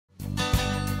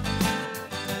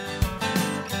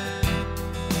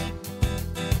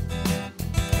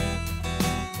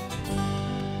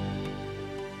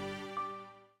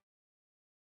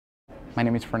My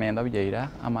name is Fernando Abilleira.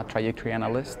 I'm a trajectory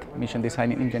analyst, mission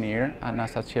design engineer at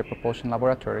NASA's Jet Propulsion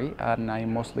Laboratory, and I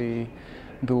mostly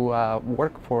do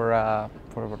work for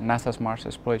NASA's Mars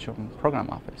Exploration Program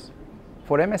Office.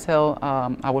 For MSL,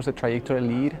 I was the trajectory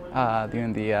lead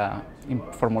during the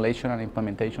formulation and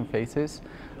implementation phases,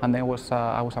 and then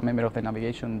I was a member of the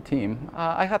navigation team.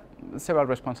 I had several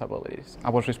responsibilities. I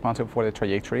was responsible for the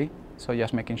trajectory, so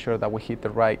just making sure that we hit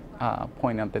the right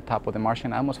point at the top of the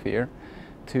Martian atmosphere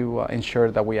to ensure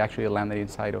that we actually landed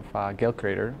inside of Gale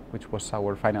Crater, which was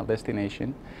our final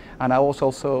destination. And I was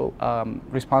also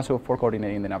responsible for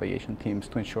coordinating the navigation teams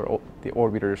to ensure the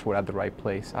orbiters were at the right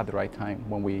place at the right time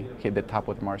when we hit the top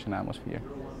of the Martian atmosphere.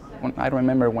 I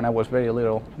remember when I was very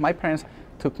little, my parents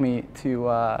took me to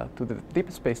the Deep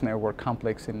Space Network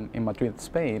complex in Madrid,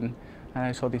 Spain, and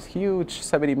I saw this huge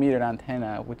 70-meter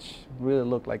antenna, which really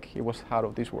looked like it was out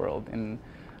of this world. And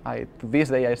to this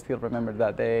day, I still remember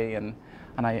that day, and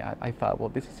I thought, well,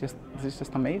 this is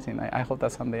just amazing. I hope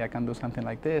that someday I can do something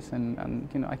like this, and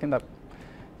I think that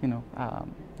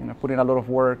put in a lot of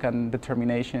work and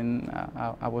determination.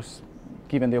 I was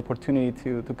given the opportunity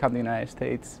to come to the United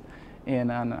States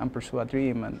and pursue a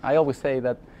dream. And I always say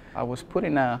that I was put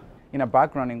in a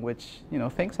background in which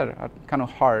things are kind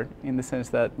of hard, in the sense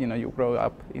that you grow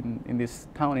up in this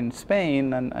town in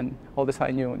Spain, and all of a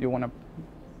sudden you want to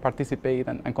participate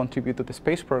and contribute to the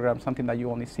space program, something that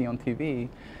you only see on TV.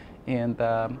 And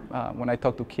when I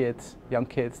talk to kids, young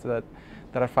kids that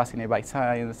are fascinated by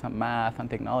science and math and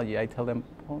technology, I tell them,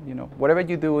 well, whatever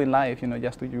you do in life,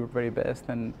 just do your very best,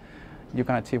 and you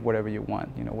can achieve whatever you want,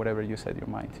 whatever you set your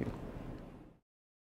mind to.